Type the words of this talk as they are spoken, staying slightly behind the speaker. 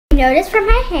noticed from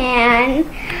my hand.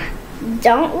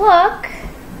 Don't look.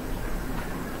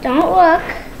 Don't look.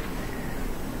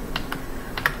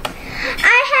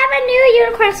 I have a new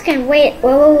unicorn skin. Wait,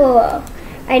 whoa.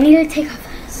 I need to take off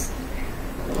this.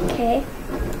 Okay,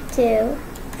 2,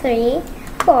 3,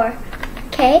 4.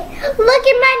 Okay, look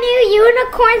at my new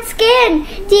unicorn skin.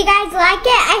 Do you guys like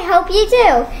it? I hope you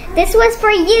do. This was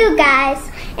for you guys.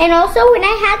 And also, when I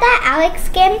had that Alex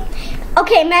skin,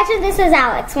 okay, imagine this is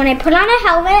Alex. When I put on a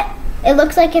helmet, it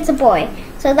looks like it's a boy.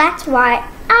 So that's why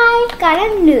I got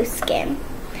a new skin.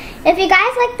 If you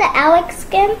guys like the Alex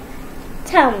skin,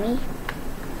 tell me.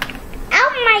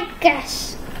 Oh my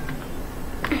gosh.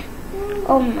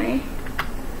 Oh my.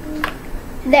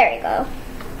 There you go.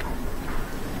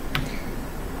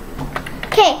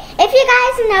 Okay, if you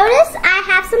guys notice, I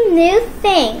have some new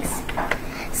things.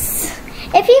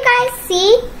 If you guys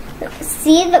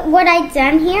see what I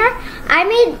done here, I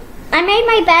made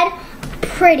my bed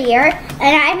prettier, and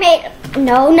I made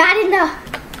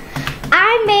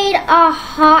I made a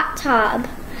hot tub.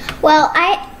 Well,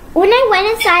 when I went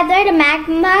inside there, the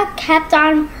magma kept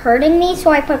on hurting me,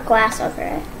 so I put glass over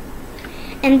it.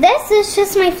 And this is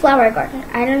just my flower garden.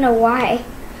 I don't know why.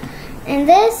 And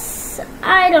this,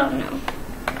 I don't know.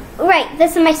 Right,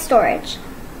 this is my storage.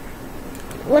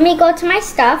 Let me go to my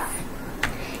stuff.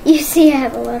 You see I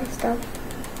have a lot of stuff.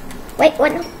 Wait,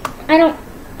 what? No, I don't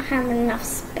have enough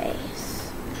space.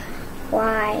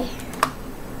 Why?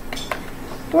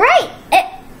 Right,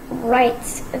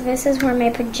 this is where my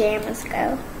pajamas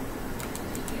go.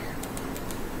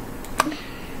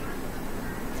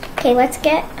 Okay, let's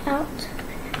get out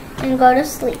and go to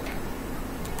sleep.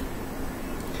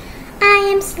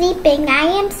 I am sleeping.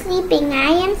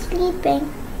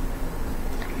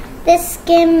 This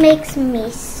skin makes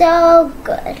me so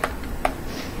good.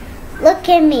 Look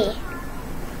at me.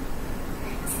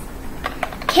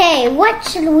 Okay, what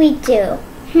should we do?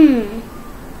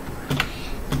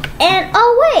 And,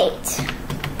 oh wait.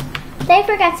 Did I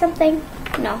forget something?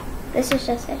 No, this is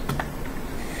just it.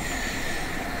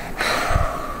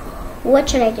 What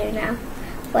should I do now?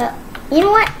 Well, you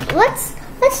know what? Let's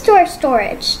do our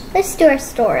storage. Let's do our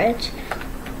storage.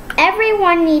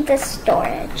 Everyone needs a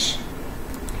storage.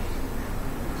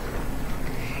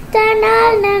 Okay.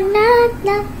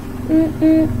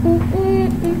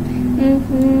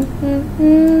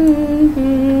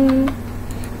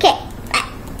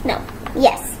 No.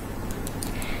 Yes.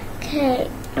 Okay.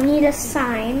 I need a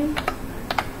sign.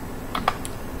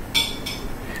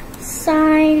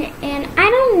 And I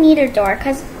don't need a door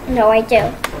because no, I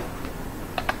do.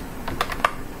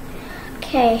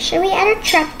 Okay, should we add a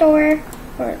trapdoor?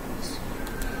 Or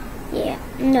yeah,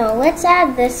 no, let's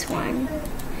add this one.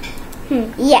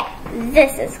 Yeah,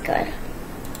 this is good.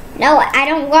 No, I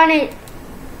don't want it.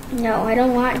 No, I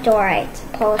don't want dorite,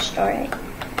 Polish dorite.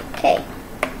 Okay,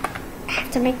 I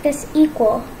have to make this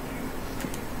equal.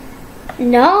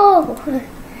 No, I'm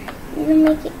gonna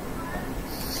make it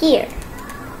here.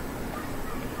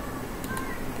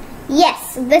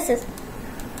 Yes, this is.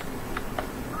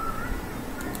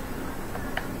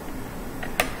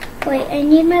 Wait, I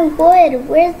need my wood.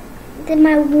 Where did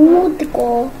my wood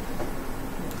go?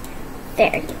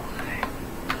 There you are.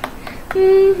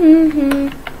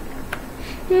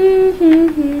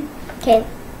 Okay,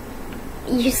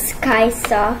 you guys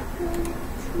saw.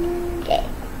 Okay,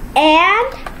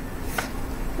 and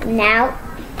now,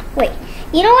 wait.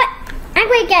 You know what? I'm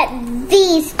going to get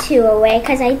these two away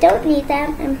because I don't need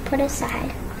them and put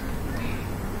aside.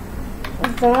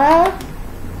 The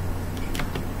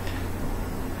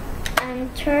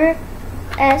enter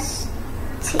STORGE.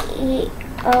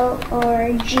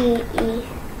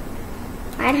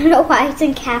 I don't know why it's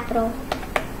in capital.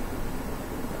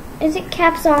 Is it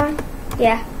caps on?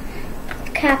 Yeah,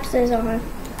 caps is on.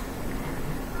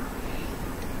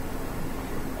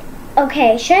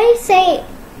 Okay, should I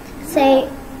say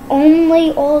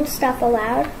only old stuff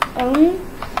allowed?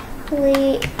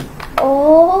 Only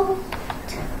old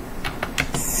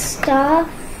stuff.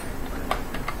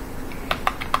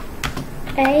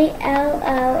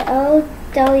 ALLOWED.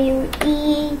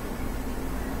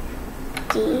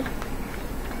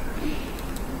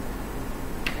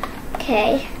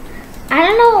 Okay. I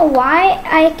don't know why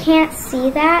I can't see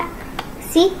that.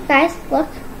 See, guys, look.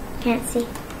 Can't see.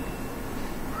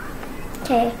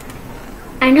 Okay.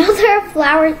 I know there are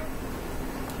flowers.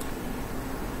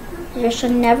 There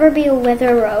should never be a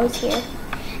wither rose here.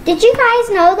 Did you guys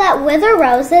know that wither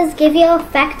roses give you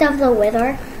effect of the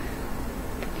wither?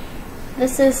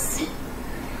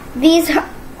 These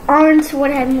aren't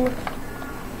what I'm.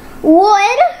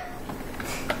 Wood.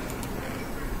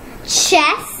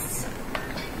 Chest.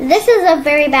 This is a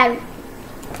very bad.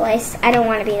 place. I don't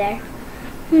want to be there.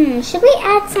 Should we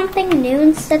add something new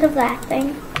instead of that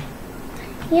thing?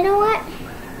 You know what?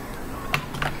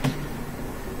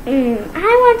 I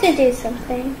want to do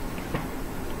something.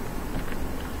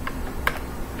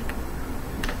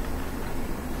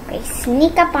 Okay,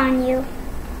 sneak up on you.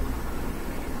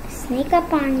 Sneak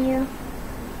up on you.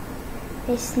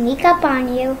 They sneak up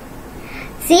on you.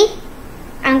 See?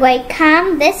 I'm going to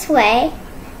come this way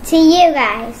to you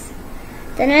guys.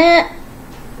 Da-na-na.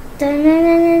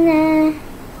 Da-na-na-na-na.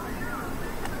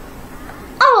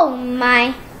 Oh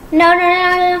my. No, no,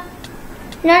 no, no.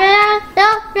 No, no, no, no,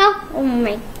 no. Oh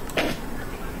my.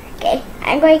 Okay,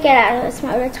 I'm going to get out of this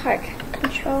mode. It's hard to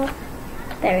control.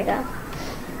 There we go.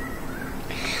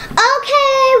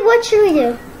 Okay, what should we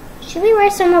do? Should we wear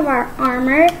some of our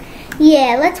armor?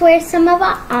 Yeah, let's wear some of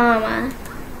our armor.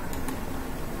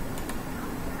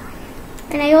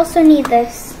 And I also need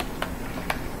this.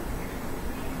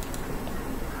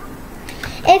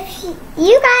 If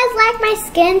you guys like my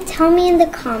skin, tell me in the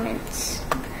comments.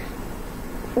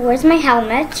 Where's my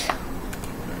helmet?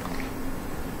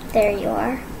 There you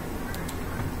are.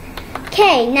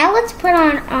 Okay, now let's put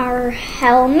on our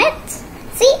helmet.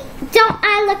 See, don't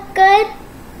I look good?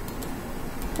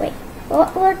 Wait,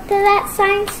 what did that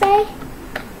sign say?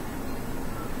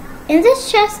 In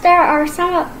this chest there are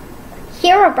some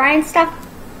Herobrine stuff.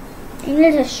 I'm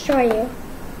gonna destroy you.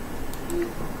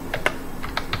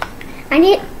 I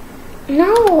need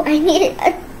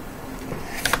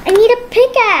a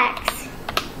pickaxe.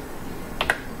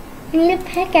 I need a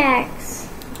pickaxe.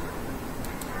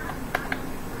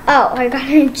 Oh, I got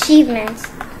an achievement.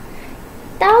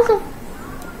 That was a...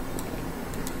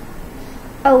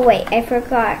 Oh wait, I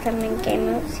forgot. I'm in game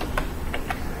mode.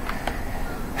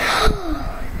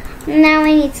 Now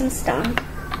I need some stone.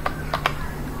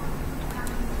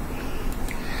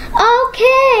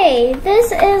 Okay,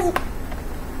 this is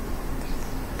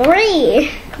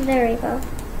 3. There we go.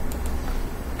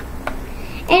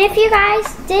 And if you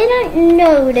guys didn't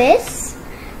notice,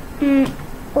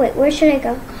 wait, where should I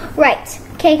go? Right.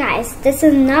 Okay, guys, this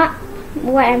is not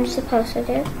what I'm supposed to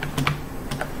do.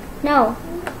 No.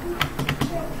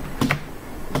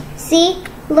 See?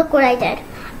 Look what I did.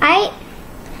 I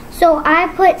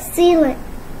put sealant.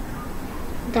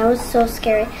 That was so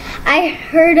scary. I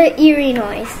heard an eerie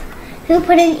noise. Who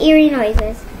put in eerie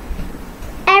noises?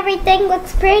 Everything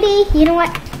looks pretty. You know what?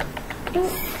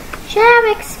 Should I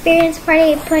have experience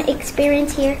party and put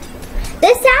experience here?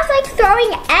 This sounds like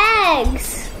throwing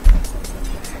eggs.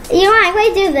 You know what? I'm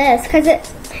going to do this because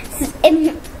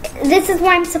this is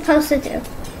what I'm supposed to do.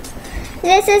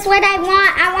 This is what I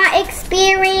want. I want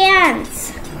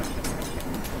experience.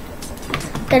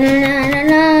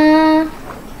 Da-na-na-na-na.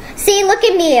 See, look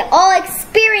at me. All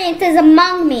experience is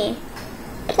among me.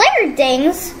 Player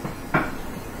dings.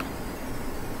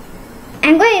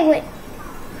 I'm going with...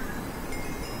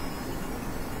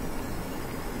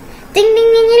 Ding,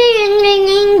 ding, ding, ding, ding,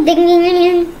 ding, ding, ding,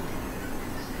 ding.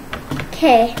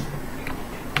 Okay.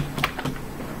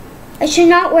 I should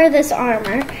not wear this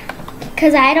armor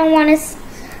because I don't want it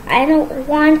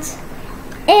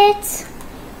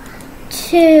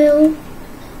to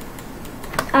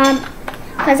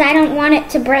because I don't want it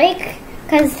to break,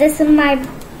 because this is my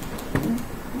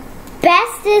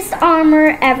bestest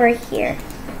armor ever here.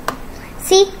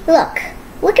 See, look at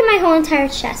my whole entire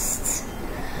chest.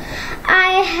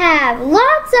 I have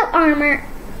lots of armor.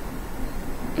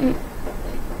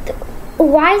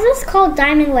 Why is this called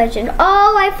Diamond Legend?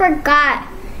 Oh, I forgot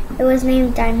it was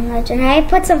named Diamond Legend. I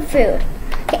put some food.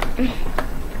 Okay.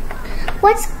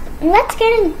 Let's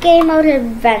get in game mode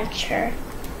adventure.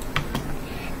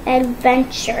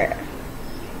 Adventure.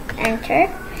 Enter.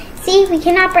 See, we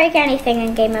cannot break anything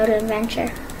in game mode adventure.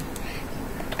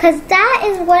 Because that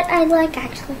is what I like,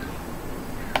 actually.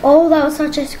 Oh, that was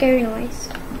such a scary noise.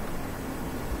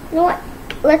 You know what?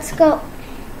 Let's go.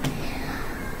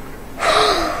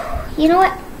 You know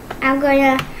what? I'm going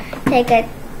to take a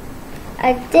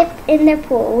dip in the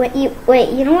pool. Wait,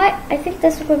 you know what? I think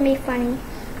this would be funny.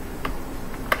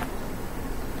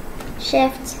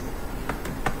 Shift.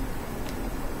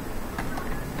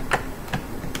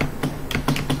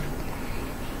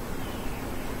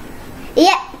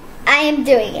 Yep, I am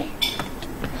doing it.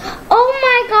 Oh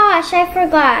my gosh, I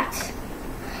forgot.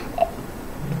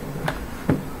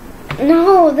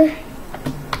 No, the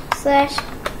slash.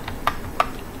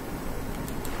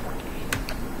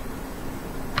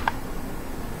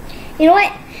 You know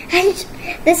what?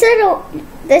 This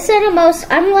is the most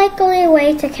unlikely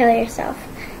way to kill yourself.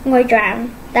 I'm going to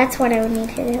drown. That's what I would need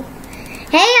to do.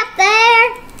 Hey up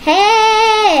there!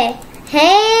 Hey!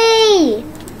 Hey!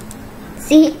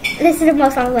 See, this is the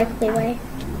most unlikely way.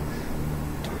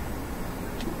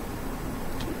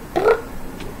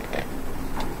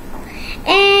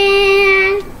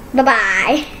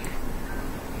 Bye-bye.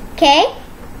 Okay?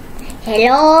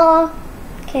 Hello?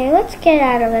 Okay, let's get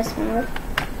out of this mode.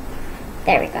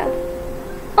 There we go.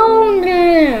 Oh,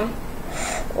 no.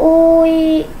 Oh,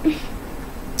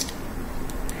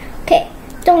 okay,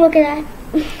 don't look at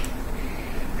that.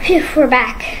 Phew, we're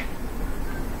back.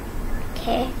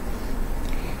 Okay.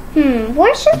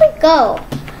 Where should we go?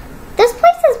 This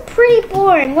place is pretty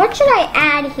boring. What should I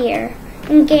add here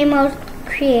in game mode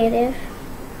creative?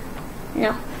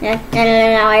 No, I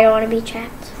don't want to be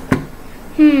trapped.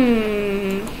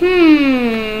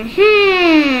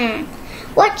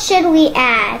 What should we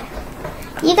add?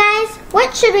 You guys,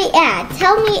 what should we add?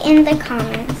 Tell me in the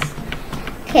comments.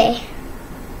 Okay.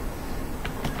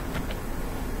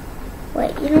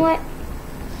 Wait, you know what?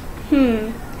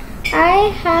 I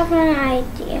have an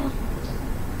idea.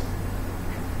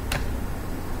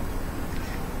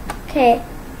 Okay.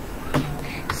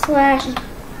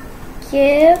 /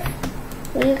 give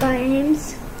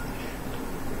games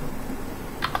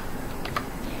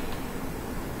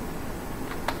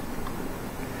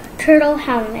turtle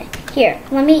helmet. Here,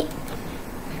 let me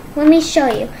show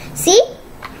you. See?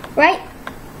 Right?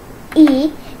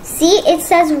 E. See, it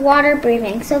says water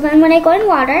breathing. So then when I go in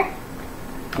water,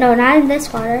 no, not in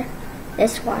this water,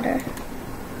 this water.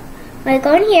 When I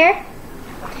go in here,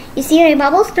 you see my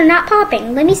bubbles? They're not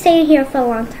popping. Let me stay here for a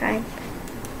long time.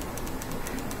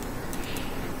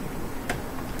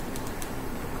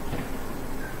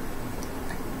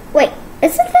 Wait,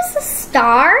 isn't this a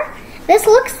star? This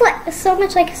looks like so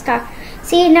much like a star.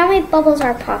 See, now my bubbles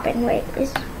are popping. Wait,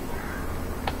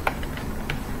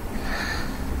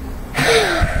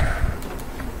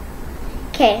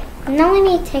 okay, now let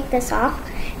me take this off.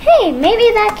 Hey,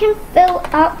 maybe that can fill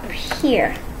up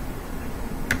here.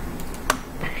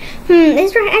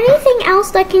 Is there anything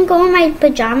else that can go in my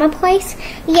pajama place?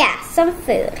 Yeah, some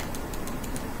food.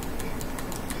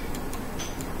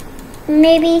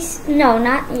 Maybe, no,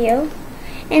 not you.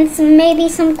 And maybe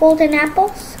some golden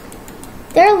apples.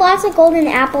 There are lots of golden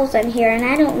apples in here and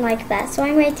I don't like that, so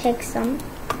I'm going to take some.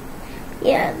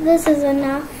 Yeah, this is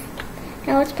enough.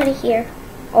 Now let's put it here.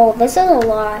 Oh, this is a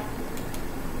lot.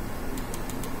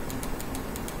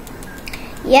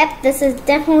 Yep, this is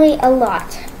definitely a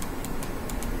lot.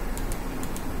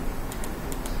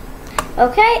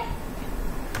 Okay.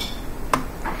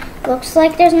 Looks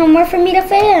like there's no more for me to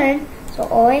fit in. So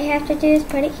all I have to do is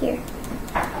put it here.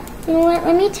 You know what?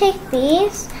 Let me take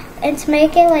these and to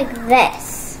make it like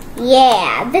this.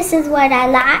 Yeah, this is what I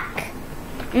like.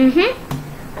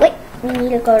 Wait, we need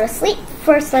to go to sleep.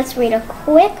 First, let's read a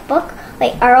quick book.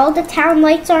 Wait, are all the town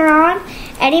lights on?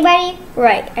 Anybody?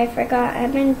 Right, I forgot.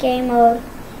 I'm in game mode.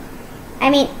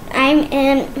 I'm in,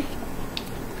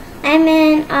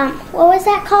 what was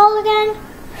that called again?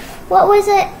 What was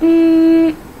it?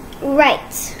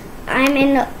 Right. I'm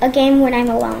in a game when I'm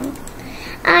alone.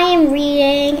 I am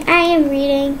reading.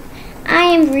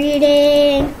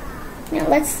 Now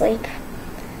let's sleep.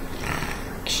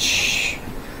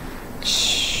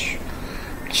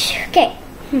 Okay.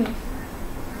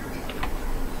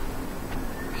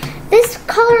 This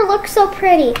color looks so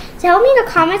pretty. Tell me in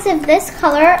the comments if this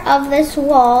color of this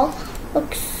wall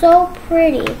looks so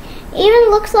pretty. Even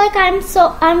looks like I'm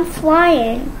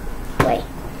flying. Wait.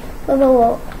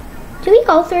 Whoa. Do we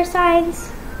go through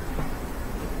signs?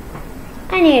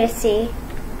 I need to see.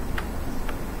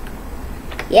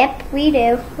 Yep, we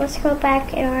do. Let's go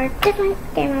back in our different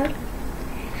game mode.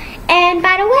 And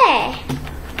by the way,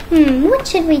 what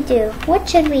should we do? What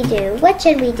should we do? What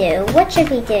should we do? What should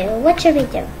we do? What should we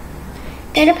do?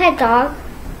 Get a pet dog?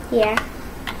 Yeah.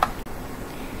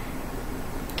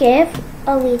 Give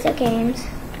Aliza games.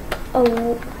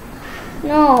 Oh,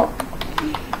 no.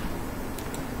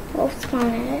 We'll spawn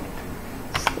it.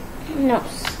 No,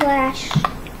 /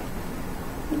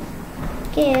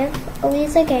 give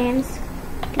Aliza games.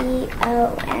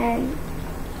 BON.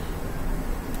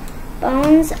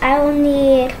 Bones, I will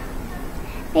need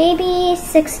maybe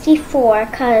 64,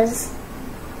 cause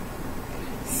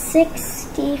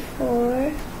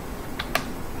 64.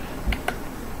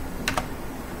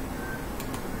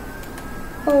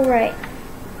 Oh, right.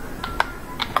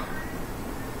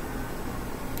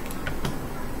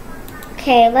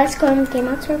 Okay, let's go into Game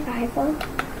Mode Survival.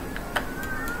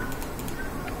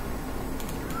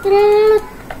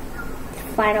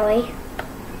 Finally.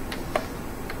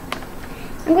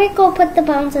 I'm going to go put the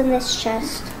bones in this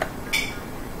chest.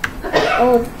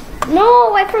 Oh,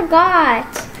 no, I forgot.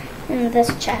 In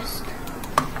this chest.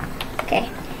 Okay.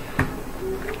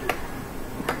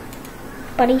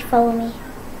 Buddy, follow me.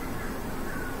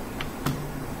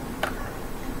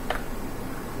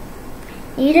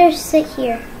 You just sit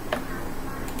here.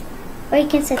 Or you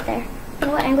can sit there. You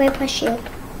know what? I'm going to push you.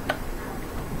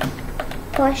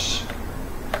 Push.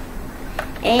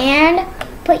 And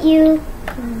put you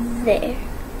there.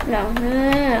 No.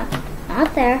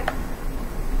 Not there.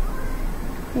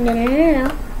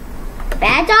 No.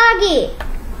 Bad doggy.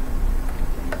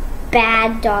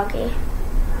 Bad doggy.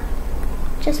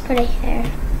 Just put it here.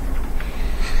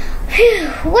 Whew.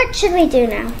 What should we do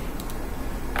now?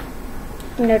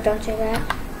 No, don't do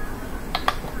that.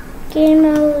 Game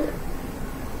mode.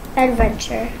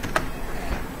 Adventure.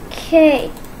 Okay.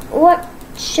 What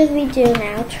should we do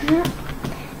now? Turn up.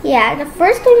 Yeah, the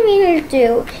first thing we need to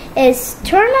do is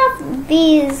turn off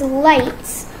these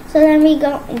lights so then we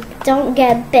don't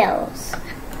get bills.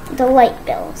 The light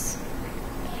bills.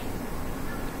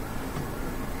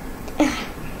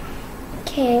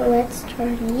 Okay, let's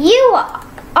turn you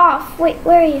off. Wait,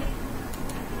 where are you?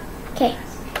 Okay.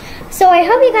 So I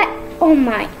hope you guys, oh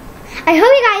my. I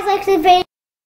hope you guys liked the video.